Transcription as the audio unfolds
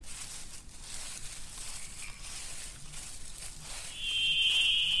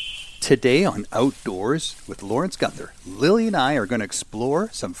Today on Outdoors with Lawrence Gunther, Lily and I are going to explore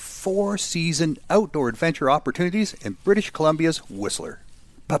some four-season outdoor adventure opportunities in British Columbia's Whistler.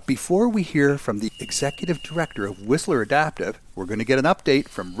 But before we hear from the executive director of Whistler Adaptive, we're going to get an update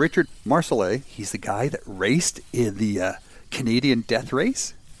from Richard Marcellet. He's the guy that raced in the Canadian Death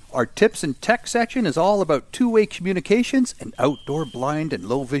Race. Our tips and tech section is all about two-way communications and outdoor blind and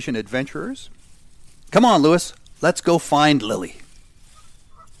low vision adventurers. Come on, Lewis, let's go find Lily.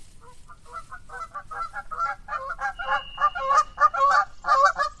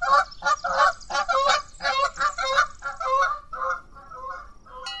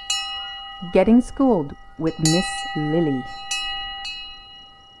 Getting Schooled with Miss Lily.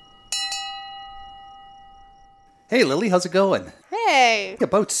 Hey Lily, how's it going? Hey!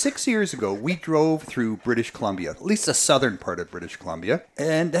 About 6 years ago, we drove through British Columbia, at least the southern part of British Columbia,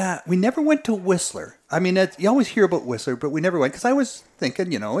 and we never went to Whistler. I mean, you always hear about Whistler, but we never went, because I was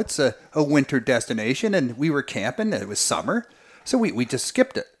thinking, it's a winter destination, and we were camping, and it was summer, so we just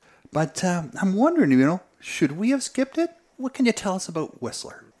skipped it. But I'm wondering, should we have skipped it? What can you tell us about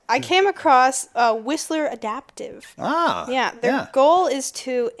Whistler? I came across Whistler Adaptive. Yeah, their goal is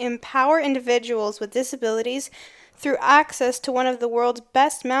to empower individuals with disabilities through access to one of the world's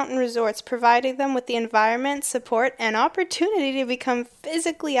best mountain resorts, providing them with the environment, support, and opportunity to become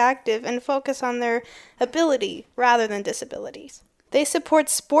physically active and focus on their ability rather than disabilities. They support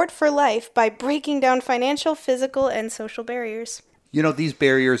sport for life by breaking down financial, physical, and social barriers. These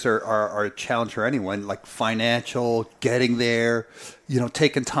barriers are a challenge for anyone, like financial, getting there,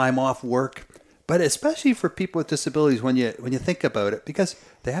 taking time off work. But especially for people with disabilities when you think about it, because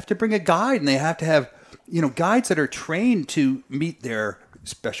they have to bring a guide and they have to have, guides that are trained to meet their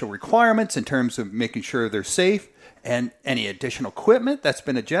special requirements in terms of making sure they're safe, and any additional equipment that's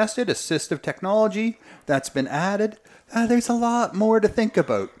been adjusted, assistive technology that's been added. There's a lot more to think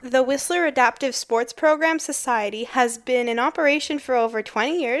about. The Whistler Adaptive Sports Program Society has been in operation for over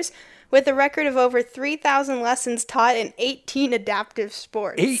 20 years, with a record of over 3,000 lessons taught in 18 adaptive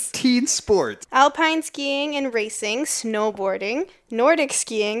sports. 18 sports! Alpine skiing and racing, snowboarding, Nordic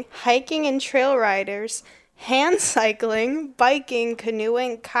skiing, hiking and trail riders, hand cycling, biking,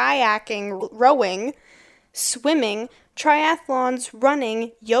 canoeing, kayaking, rowing, swimming, triathlons,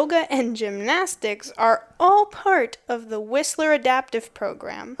 running, yoga, and gymnastics are all part of the Whistler Adaptive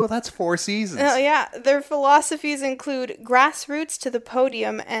Program. Well, that's 4 seasons. Oh, yeah. Their philosophies include grassroots to the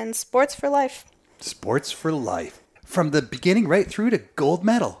podium and sports for life. Sports for life. From the beginning right through to gold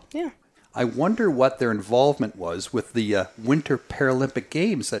medal. Yeah. I wonder what their involvement was with the Winter Paralympic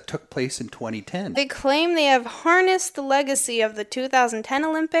Games that took place in 2010. They claim they have harnessed the legacy of the 2010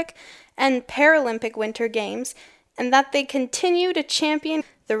 Olympic and Paralympic Winter Games, and that they continue to champion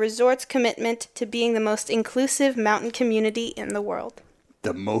the resort's commitment to being the most inclusive mountain community in the world.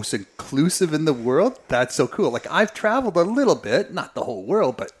 The most inclusive in the world? That's so cool. Like, I've traveled a little bit, not the whole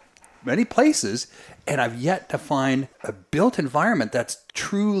world, but many places, and I've yet to find a built environment that's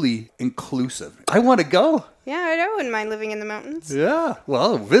truly inclusive. I want to go. Yeah, I wouldn't mind living in the mountains. Yeah,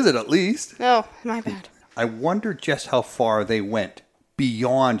 well, visit at least. Oh, my bad. I wonder just how far they went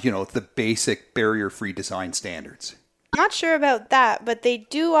beyond, the basic barrier-free design standards. Not sure about that, but they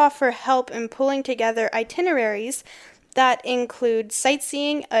do offer help in pulling together itineraries that include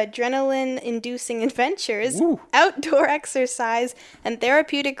sightseeing, adrenaline-inducing adventures, outdoor exercise, and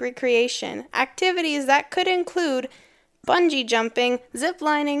therapeutic recreation. Activities that could include bungee jumping, zip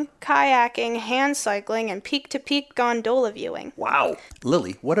lining, kayaking, hand cycling, and peak-to-peak gondola viewing. Wow.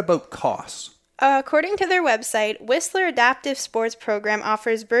 Lily, what about costs? According to their website, Whistler Adaptive Sports Program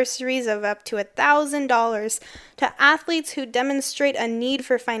offers bursaries of up to $1,000 to athletes who demonstrate a need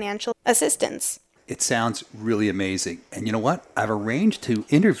for financial assistance. It sounds really amazing. And you know what? I've arranged to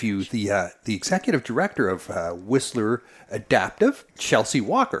interview the executive director of Whistler Adaptive, Chelsea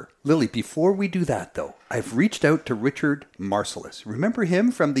Walker. Lily, before we do that, though, I've reached out to Richard Marcellet. Remember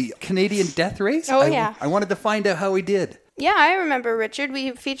him from the Canadian Death Race? Yeah. I wanted to find out how he did. Yeah, I remember Richard.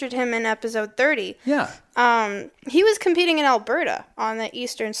 We featured him in episode 30. Yeah. He was competing in Alberta on the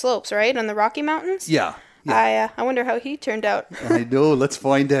eastern slopes, right? On the Rocky Mountains? Yeah. I wonder how he turned out. I know. Let's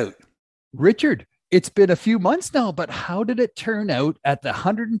find out. Richard, it's been a few months now, but how did it turn out at the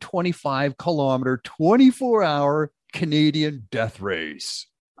 125-kilometer, 24-hour Canadian Death Race?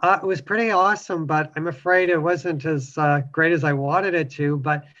 It was pretty awesome, but I'm afraid it wasn't as great as I wanted it to.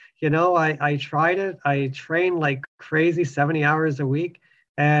 But I tried it. I trained like crazy, 70 hours a week.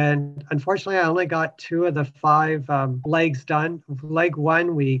 And unfortunately, I only got 2 of the 5 legs done. Leg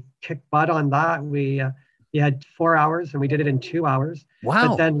 1, we kicked butt on that. We had 4 hours and we did it in 2 hours. Wow.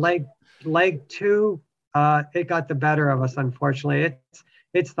 But then leg 2, it got the better of us, unfortunately.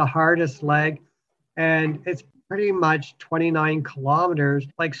 It's the hardest leg, and it's pretty much 29 kilometers,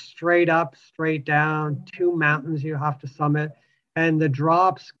 like straight up, straight down, two mountains you have to summit. And the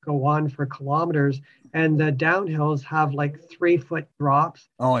drops go on for kilometers, and the downhills have like 3-foot drops.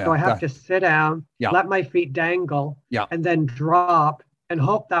 Oh, yeah. So I have to sit down, let my feet dangle, and then drop and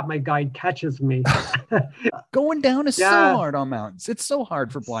hope that my guide catches me. Going down is so hard on mountains. It's so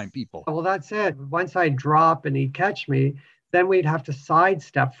hard for blind people. Well, that's it. Once I drop and he'd catch me, then we'd have to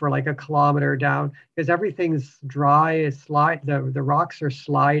sidestep for like a kilometer down because everything's dry. The rocks are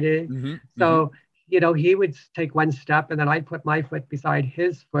sliding. Mm-hmm. So, he would take one step and then I'd put my foot beside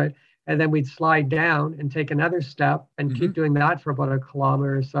his foot, and then we'd slide down and take another step and keep doing that for about a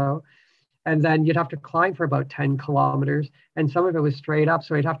kilometer or so. And then you'd have to climb for about 10 kilometers. And some of it was straight up.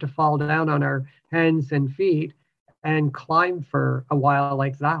 So we'd have to fall down on our hands and feet and climb for a while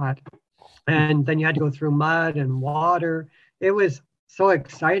like that. And then you had to go through mud and water. It was so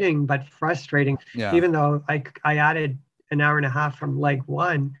exciting, but frustrating. Yeah. Even though I added an hour and a half from leg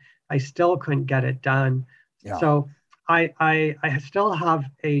one, I still couldn't get it done. Yeah. So I still have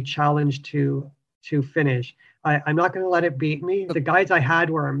a challenge to finish. I'm not going to let it beat me. The guides I had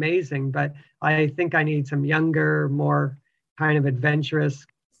were amazing, but I think I need some younger, more kind of adventurous.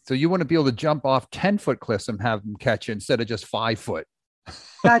 So you want to be able to jump off 10-foot cliffs and have them catch you instead of just 5-foot.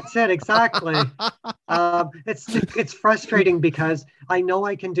 That's it, exactly. It's frustrating because I know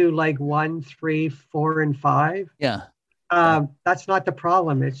I can do leg 1, 3, 4, and 5. Yeah. That's not the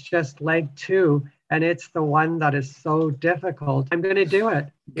problem. It's just leg 2, and it's the one that is so difficult. I'm going to do it.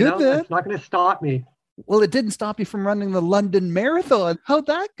 It's not going to stop me. Well, it didn't stop you from running the London Marathon. How'd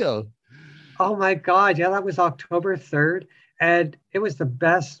that go? Oh my God. Yeah, that was October 3rd. And it was the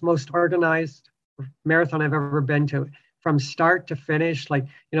best, most organized marathon I've ever been to, from start to finish. Like,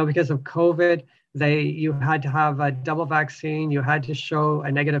 because of COVID, you had to have a double vaccine. You had to show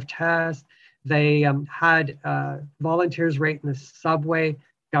a negative test. They had volunteers right in the subway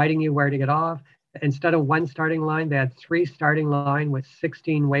guiding you where to get off. Instead of one starting line, they had 3 starting line with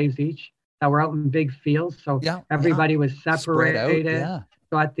 16 waves each that were out in big fields. So everybody was separated. Out,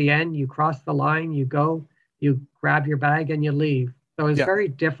 So at the end, you cross the line, you go, you grab your bag and you leave. So it's very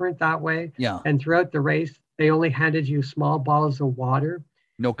different that way. Yeah. And throughout the race, they only handed you small bottles of water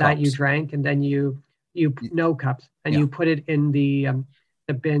that you drank, and then you no cups, and you put it in the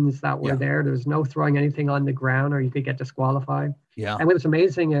bins that were there. There was no throwing anything on the ground or you could get disqualified. Yeah. And what was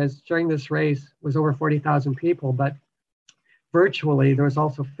amazing is during this race was over 40,000 people, but virtually there was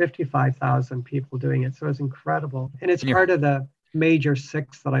also 55,000 people doing it. So it was incredible. And it's part of the major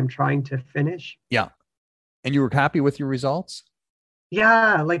 6 that I'm trying to finish. Yeah. And you were happy with your results?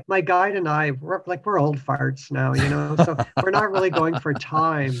 Yeah, like my guide and I, we're old farts now, so we're not really going for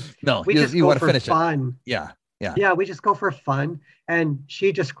time. No, we just go want to for finish fun. It. Yeah. Yeah, we just go for fun. And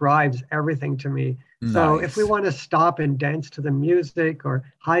she describes everything to me. Nice. So if we want to stop and dance to the music or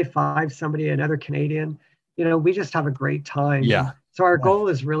high five somebody, another Canadian, we just have a great time. Yeah. So our goal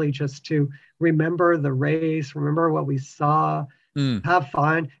is really just to remember the race, remember what we saw, have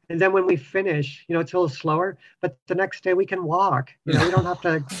fun. And then when we finish, it's a little slower, but the next day we can walk. We don't have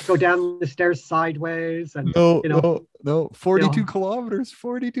to go down the stairs sideways. And No. 42 kilometers,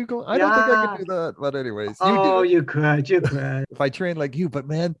 42 kilometers. I don't think I could do that. But anyways. You could. If I train like you, but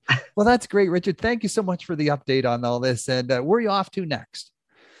man, well, that's great, Richard. Thank you so much for the update on all this. And where are you off to next?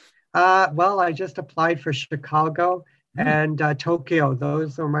 Well, I just applied for Chicago and Tokyo.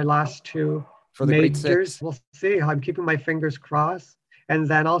 Those are my last 2 for the majors. We'll see. I'm keeping my fingers crossed. And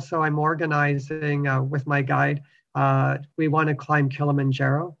then also I'm organizing with my guide. We want to climb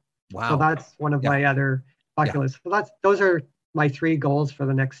Kilimanjaro. Wow. So that's one of my other bucket lists. So those are my 3 goals for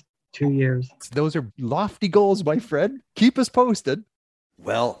the next 2 years. Those are lofty goals, my friend. Keep us posted.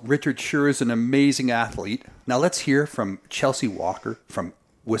 Well, Richard sure is an amazing athlete. Now let's hear from Chelsea Walker from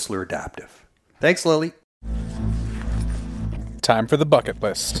Whistler Adaptive. Thanks, Lily. Time for the bucket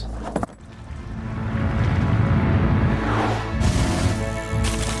list.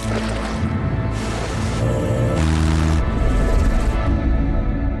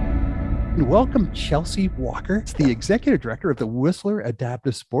 Welcome, Chelsea Walker, the executive director of the Whistler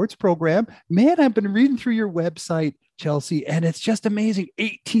Adaptive Sports Program. Man, I've been reading through your website, Chelsea, and it's just amazing.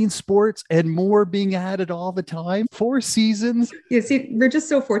 18 sports and more being added all the time. 4 seasons. Yeah, see, we're just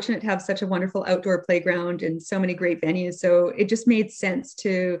so fortunate to have such a wonderful outdoor playground and so many great venues. So it just made sense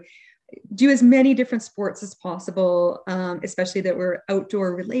to do as many different sports as possible, especially that were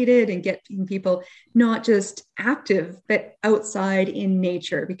outdoor related, and getting people not just active, but outside in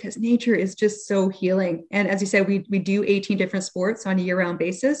nature, because nature is just so healing. And as you said, we do 18 different sports on a year-round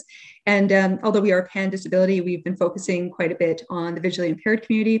basis. And although we are pan disability, we've been focusing quite a bit on the visually impaired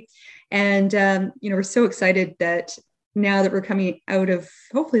community. And, we're so excited that now that we're coming out of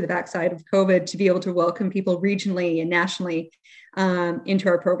hopefully the backside of COVID, to be able to welcome people regionally and nationally into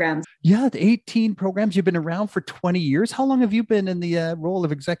our programs. Yeah, the 18 programs. You've been around for 20 years. How long have you been in the role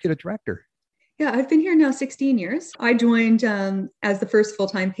of executive director? Yeah, I've been here now 16 years. I joined as the first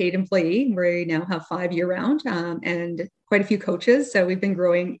full-time paid employee. We now have 5 year-round and quite a few coaches. So we've been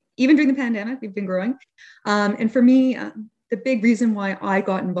growing. Even during the pandemic, we've been growing. And for me, the big reason why I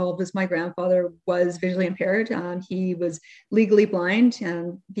got involved was my grandfather was visually impaired. He was legally blind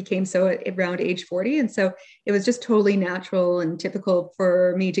and became so at around age 40. And so it was just totally natural and typical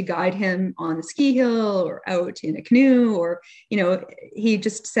for me to guide him on the ski hill or out in a canoe, or, he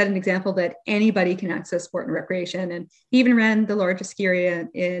just set an example that anybody can access sport and recreation. And he even ran the largest ski area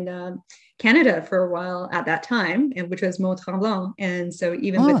in Canada for a while at that time, and which was Mont Tremblant. And so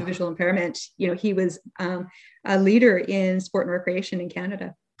even with visual impairment, he was a leader in sport and recreation in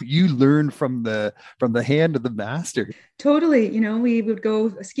Canada. You learned from the hand of the master. Totally. We would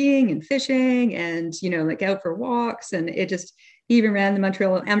go skiing and fishing and, like out for walks. And he even ran the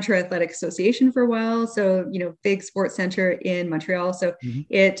Montreal Amateur Athletic Association for a while. So, big sports center in Montreal. So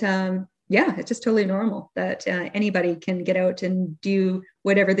it's just totally normal that anybody can get out and do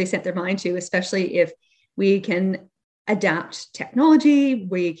whatever they set their mind to, especially if we can adapt technology,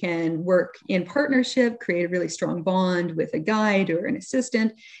 we can work in partnership, create a really strong bond with a guide or an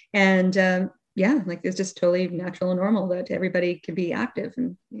assistant. And it's just totally natural and normal that everybody can be active.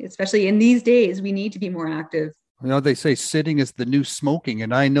 And especially in these days, we need to be more active. They say sitting is the new smoking.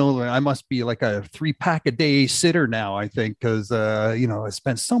 And I know that I must be like a 3-pack a day sitter now, I think, because, I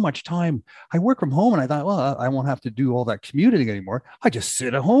spent so much time. I work from home and I thought, well, I won't have to do all that commuting anymore. I just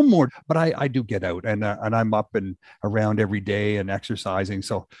sit at home more. But I do get out and I'm up and around every day and exercising.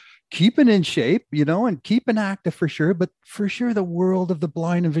 So keeping in shape, and keeping active for sure. But for sure, the world of the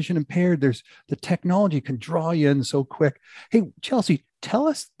blind and vision impaired, there's the technology can draw you in so quick. Hey, Chelsea, tell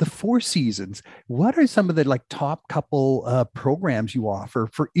us the 4 seasons. What are some of the top couple programs you offer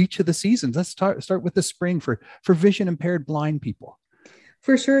for each of the seasons? Let's start with the spring for vision impaired blind people.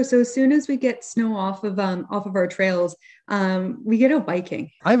 For sure. So as soon as we get snow off of our trails, we get out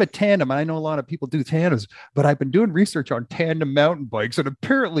biking. I have a tandem. I know a lot of people do tandems, but I've been doing research on tandem mountain bikes, and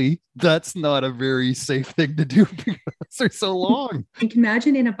apparently that's not a very safe thing to do because they're so long. You can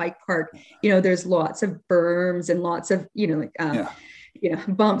imagine in a bike park, there's lots of berms and lots of,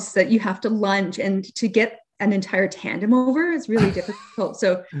 bumps that you have to lunge, and to get an entire tandem over is really difficult.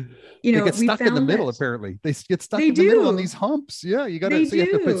 So, they get stuck in the middle. Apparently, they get stuck in the middle on these humps. Yeah, you have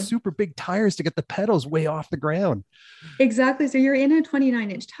to put super big tires to get the pedals way off the ground. Exactly. So you're in a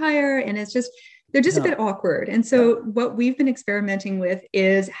 29-inch tire, and they're just a bit awkward. And so what we've been experimenting with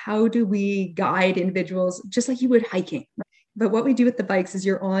is how do we guide individuals just like you would hiking. But what we do with the bikes is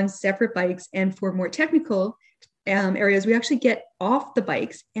you're on separate bikes, and for more technical areas, we actually get off the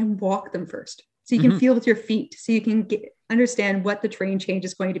bikes and walk them first. So you can feel with your feet, so you can understand what the terrain change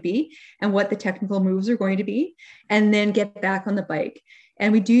is going to be and what the technical moves are going to be, and then get back on the bike.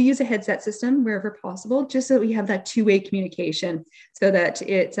 And we do use a headset system wherever possible, just so that we have that two-way communication, so that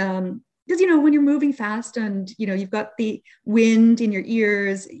it's, because, when you're moving fast and, you've got the wind in your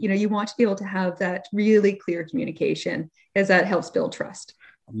ears, you want to be able to have that really clear communication, as that helps build trust.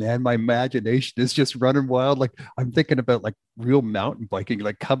 Man, my imagination is just running wild. Like I'm thinking about real mountain biking,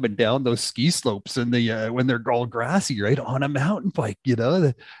 coming down those ski slopes and when they're all grassy, right, on a mountain bike,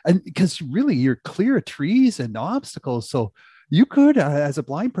 and because really you're clear of trees and obstacles. So you could, as a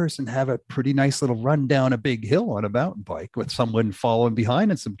blind person, have a pretty nice little run down a big hill on a mountain bike with someone following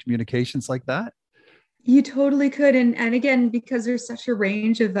behind and some communications like that. You totally could. And again, because there's such a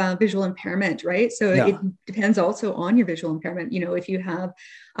range of visual impairment, right? So it depends also on your visual impairment. If you have,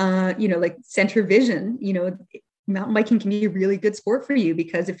 center vision, mountain biking can be a really good sport for you,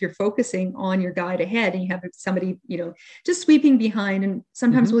 because if you're focusing on your guide ahead and you have somebody, just sweeping behind, and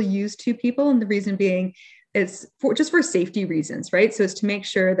sometimes we'll use 2 people. And the reason being is for safety reasons, right? So it's to make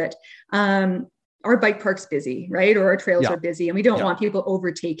sure that, our bike park's busy, right? Or our trails are busy, and we don't want people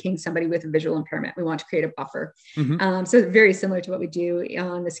overtaking somebody with a visual impairment. We want to create a buffer. So very similar to what we do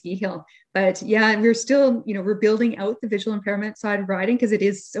on the ski hill. But we're still, we're building out the visual impairment side of riding, because it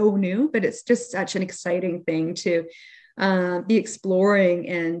is so new, but it's just such an exciting thing to be exploring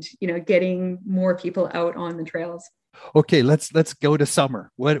and, getting more people out on the trails. Okay, let's go to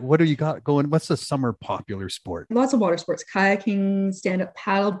summer. What do you got going? What's the summer popular sport? Lots of water sports, kayaking, stand-up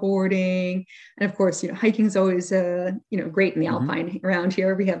paddle boarding, and of course, hiking is always great in the Alpine around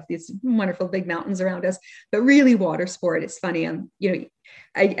here. We have these wonderful big mountains around us, but really water sport is funny.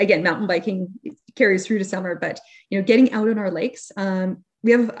 Again, mountain biking carries through to summer, but getting out on our lakes.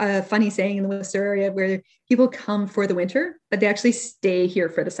 We have a funny saying in the Whistler area where people come for the winter, but they actually stay here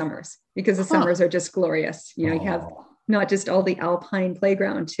for the summers because the summers are just glorious. You have not just all the alpine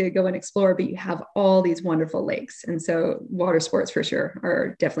playground to go and explore, but you have all these wonderful lakes. And so water sports for sure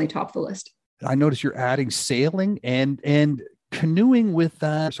are definitely top of the list. I notice you're adding sailing and canoeing with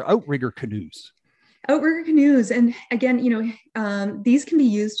outrigger canoes. Outrigger canoes. And again, these can be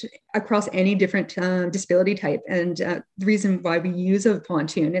used across any different disability type. And the reason why we use a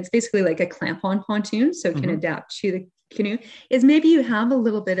pontoon, it's basically like a clamp-on pontoon, so it can adapt to the canoe, is maybe you have a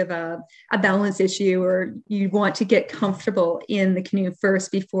little bit of a balance issue, or you want to get comfortable in the canoe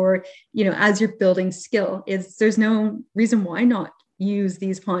first before, as you're building skill. There's no reason why not use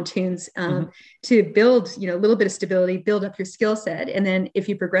these pontoons to build, a little bit of stability, build up your skill set. And then if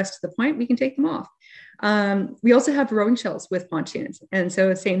you progress to the point, we can take them off. We also have rowing shells with pontoons. And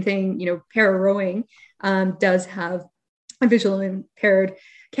so same thing, para rowing does have a visually impaired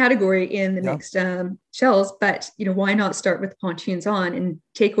category in the mixed shells, but why not start with pontoons on and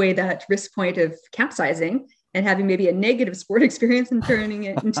take away that risk point of capsizing and having maybe a negative sport experience and turning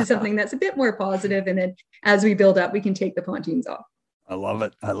it into something that's a bit more positive. And then as we build up, we can take the pontoons off. I love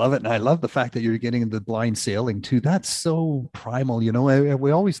it. And I love the fact that you're getting into blind sailing too. That's so primal.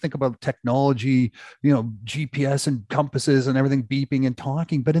 We always think about technology, GPS and compasses and everything beeping and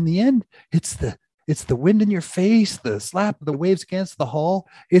talking. But in the end, it's the wind in your face, the slap of the waves against the hull.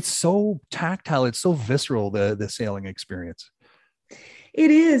 It's so tactile. It's so visceral, the sailing experience.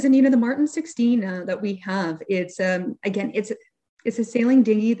 It is. And, the Martin 16 that we have, it's, again, it's a sailing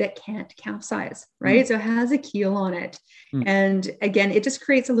dinghy that can't capsize, right? So it has a keel on it. And again, it just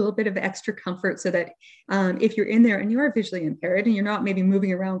creates a little bit of extra comfort so that if you're in there and you are visually impaired and you're not maybe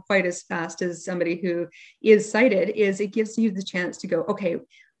moving around quite as fast as somebody who is sighted, it gives you the chance to go, okay,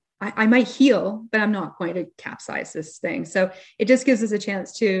 I might heel, but I'm not going to capsize this thing. So it just gives us a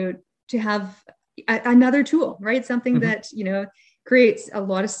chance to have another tool, right? Something that, creates a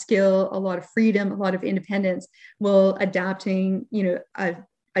lot of skill, a lot of freedom, a lot of independence, while adapting, a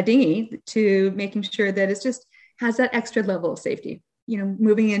dinghy to making sure that it just has that extra level of safety.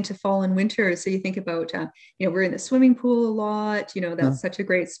 Moving into fall and winter. So you think about, we're in the swimming pool a lot, that's such a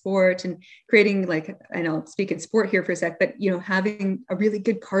great sport, and creating and I'll speak in sport here for a sec, but, having a really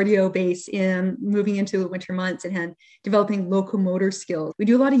good cardio base in moving into the winter months and developing locomotor skills. We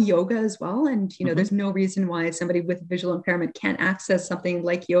do a lot of yoga as well. And, there's no reason why somebody with visual impairment can't access something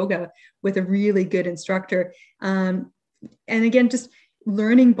like yoga with a really good instructor. And again, just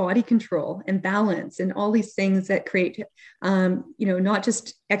learning body control and balance and all these things that create, not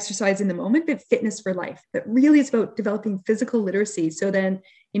just exercise in the moment, but fitness for life. But really it's about developing physical literacy. So then,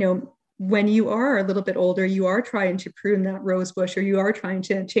 when you are a little bit older, you are trying to prune that rose bush, or you are trying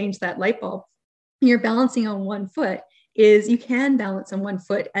to change that light bulb, you're balancing on one foot. You can balance on one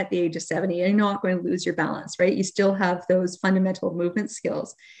foot at the age of 70 and you're not going to lose your balance, right? You still have those fundamental movement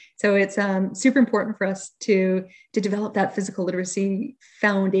skills. So it's super important for us to develop that physical literacy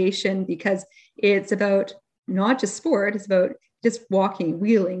foundation, because it's about not just sport, it's about just walking,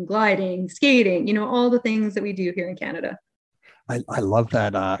 wheeling, gliding, skating, all the things that we do here in Canada. I love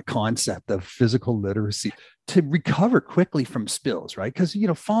that concept of physical literacy to recover quickly from spills, right? Because,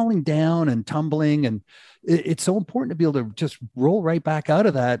 falling down and tumbling, and it's so important to be able to just roll right back out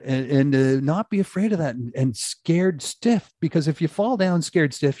of that and not be afraid of that and scared stiff. Because if you fall down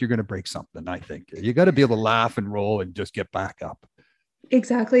scared stiff, you're going to break something. I think you got to be able to laugh and roll and just get back up.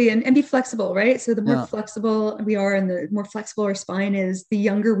 Exactly. And be flexible, right? So the more flexible we are and the more flexible our spine is, the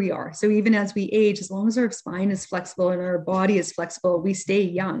younger we are. So even as we age, as long as our spine is flexible and our body is flexible, we stay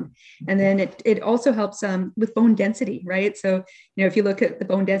young. And then it also helps with bone density, right? So, if you look at the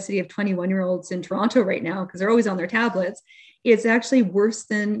bone density of 21-year-olds in Toronto right now, because they're always on their tablets, it's actually worse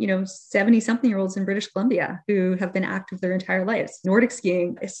than, 70-something-year-olds in British Columbia who have been active their entire lives. Nordic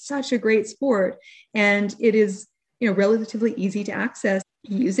skiing is such a great sport, and it is relatively easy to access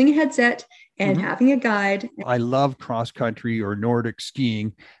using a headset and having a guide. I love cross country or Nordic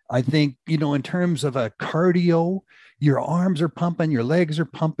skiing. I think, in terms of a cardio, your arms are pumping, your legs are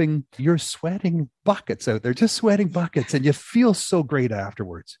pumping, you're sweating buckets out there, just sweating buckets, and you feel so great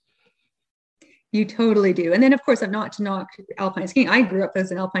afterwards. You totally do. And then, of course, I'm not to knock alpine skiing. I grew up as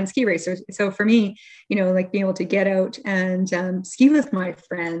an alpine ski racer. So for me, like being able to get out and ski with my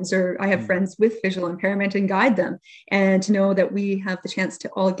friends, or I have friends with visual impairment, and guide them, and to know that we have the chance to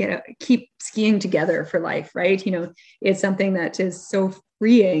all get out, keep skiing together for life, right? It's something that is so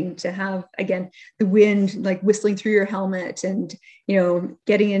freeing to have, again, the wind like whistling through your helmet, and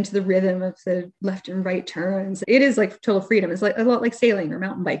getting into the rhythm of the left and right turns. It is like total freedom. It's like a lot like sailing or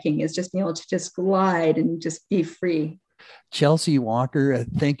mountain biking, is just being able to just glide and just be free. Chelsea Walker,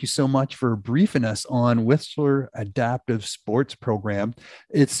 thank you so much for briefing us on Whistler Adaptive Sports Program.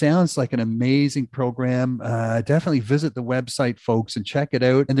 It sounds like an amazing program. Definitely visit the website, folks, and check it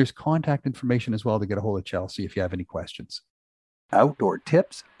out. And there's contact information as well to get a hold of Chelsea if you have any questions. Outdoor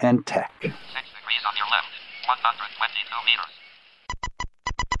tips and tech. 6 degrees on your left, 122 meters.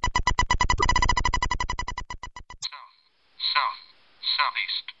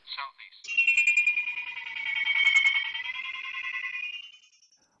 Southeast.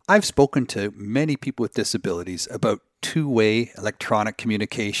 I've spoken to many people with disabilities about two-way electronic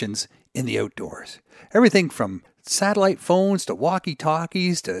communications in the outdoors. Everything from satellite phones to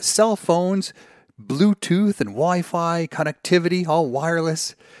walkie-talkies to cell phones, Bluetooth and Wi-Fi connectivity, all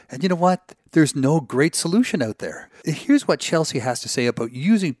wireless. And you know what? There's no great solution out there. Here's what Chelsea has to say about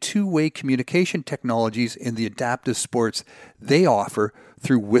using two-way communication technologies in the adaptive sports they offer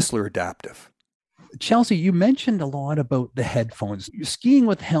through Whistler Adaptive. Chelsea, you mentioned a lot about the headphones. Skiing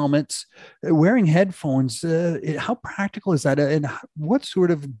with helmets, wearing headphones, how practical is that? And what sort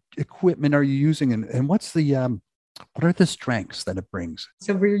of equipment are you using? And what are the strengths that it brings?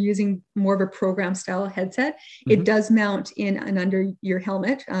 So we're using more of a program style headset. Mm-hmm. It does mount in and under your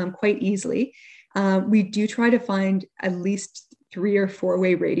helmet quite easily. We do try to find at least 3 or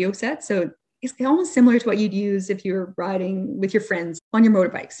 4-way radio sets. So it's almost similar to what you'd use if you were riding with your friends on your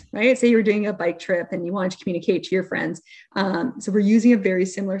motorbikes, right? Say you were doing a bike trip and you wanted to communicate to your friends. So we're using a very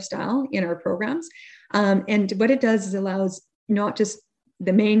similar style in our programs. And what it does is allows not just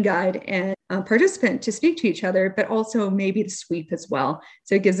the main guide and participant to speak to each other, but also maybe the sweep as well.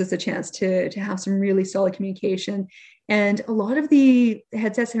 So it gives us a chance to have some really solid communication. And a lot of the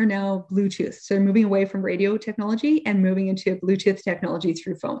headsets are now Bluetooth. So they're moving away from radio technology and moving into Bluetooth technology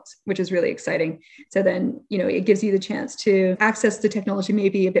through phones, which is really exciting. So then, it gives you the chance to access the technology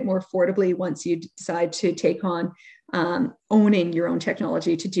maybe a bit more affordably once you decide to take on owning your own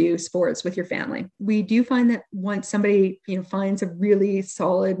technology to do sports with your family. We do find that once somebody finds a really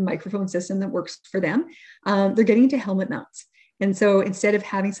solid microphone system that works for them, they're getting into helmet mounts. And so instead of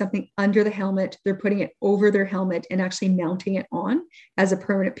having something under the helmet, they're putting it over their helmet and actually mounting it on as a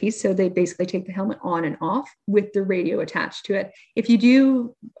permanent piece. So they basically take the helmet on and off with the radio attached to it. If you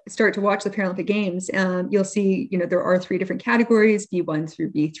do start to watch the Paralympic Games, you'll see, there are 3 different categories, B1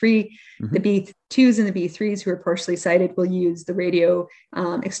 through B3. Mm-hmm. The B2s and the B3s who are partially sighted will use the radio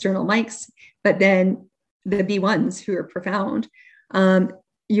external mics, but then the B1s who are profound,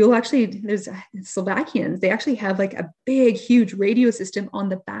 there's Slovakians, they actually have like a big, huge radio system on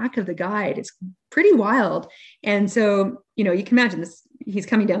the back of the guide. It's pretty wild. And so, you can imagine this, he's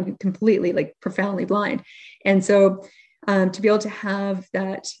coming down completely like profoundly blind. And so to be able to have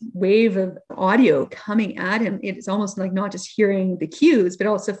that wave of audio coming at him, it's almost like not just hearing the cues, but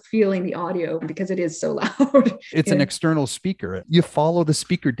also feeling the audio because it is so loud. It's an external speaker. You follow the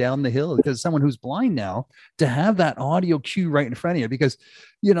speaker down the hill because someone who's blind now, to have that audio cue right in front of you, because,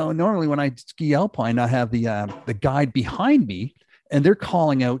 normally when I ski alpine, I have the guide behind me and they're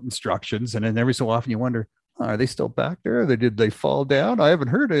calling out instructions. And then every so often you wonder, are they still back there? Did they fall down? I haven't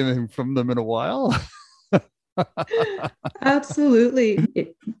heard anything from them in a while. Absolutely.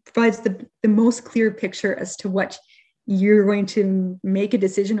 It provides the most clear picture as to what you're going to make a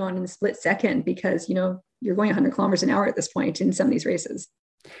decision on in a split second, because, you're going 100 kilometers an hour at this point in some of these races.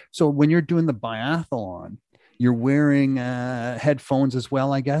 So when you're doing the biathlon, you're wearing headphones as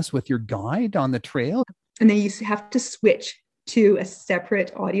well, I guess, with your guide on the trail. And then you have to switch to a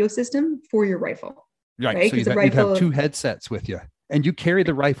separate audio system for your rifle. Right? So you'd have 2 headsets with you. And you carry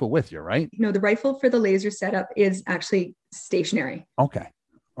the rifle with you, right? No, the rifle for the laser setup is actually stationary. Okay.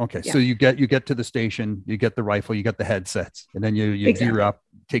 Yeah. So you get to the station, you get the rifle, you get the headsets, and then you Exactly. gear up,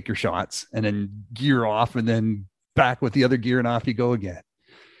 take your shots, and then gear off, and then back with the other gear, and off you go again.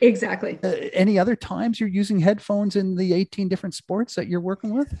 Exactly. Any other times you're using headphones in the 18 different sports that you're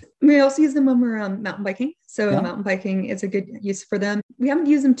working with? We also use them when we're mountain biking. So mountain biking is a good use for them. We haven't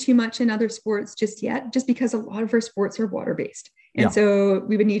used them too much in other sports just yet, just because a lot of our sports are water-based. And so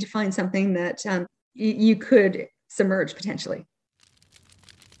we would need to find something that you could submerge potentially.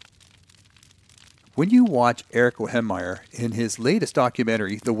 When you watch Eric Ohenmeyer in his latest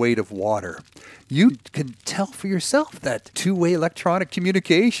documentary, The Weight of Water, you can tell for yourself that two-way electronic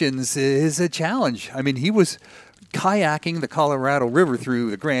communications is a challenge. I mean, he was kayaking the Colorado River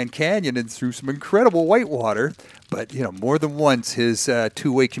through the Grand Canyon and through some incredible whitewater, but more than once his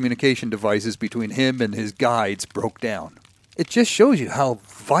two-way communication devices between him and his guides broke down. It just shows you how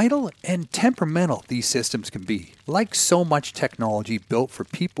vital and temperamental these systems can be. Like so much technology built for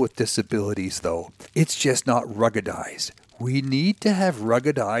people with disabilities, though, it's just not ruggedized. We need to have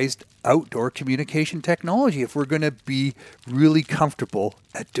ruggedized outdoor communication technology if we're going to be really comfortable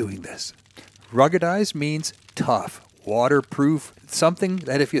at doing this. Ruggedized means tough, waterproof, something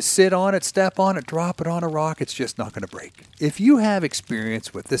that if you sit on it, step on it, drop it on a rock, it's just not going to break. If you have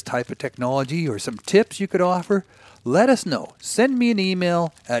experience with this type of technology or some tips you could offer, let us know. Send me an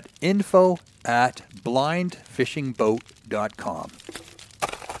email at info@blindfishingboat.com.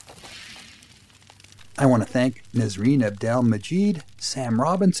 I want to thank Nazreen Abdel-Majid, Sam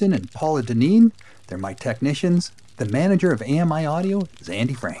Robinson, and Paula Deneen. They're my technicians. The manager of AMI Audio is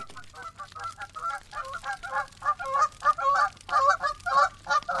Andy Frank.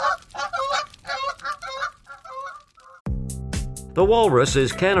 The Walrus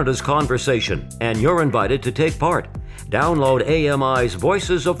is Canada's conversation, and you're invited to take part. Download AMI's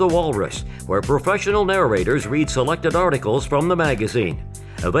Voices of the Walrus, where professional narrators read selected articles from the magazine.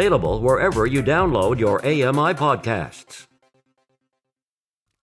 Available wherever you download your AMI podcasts.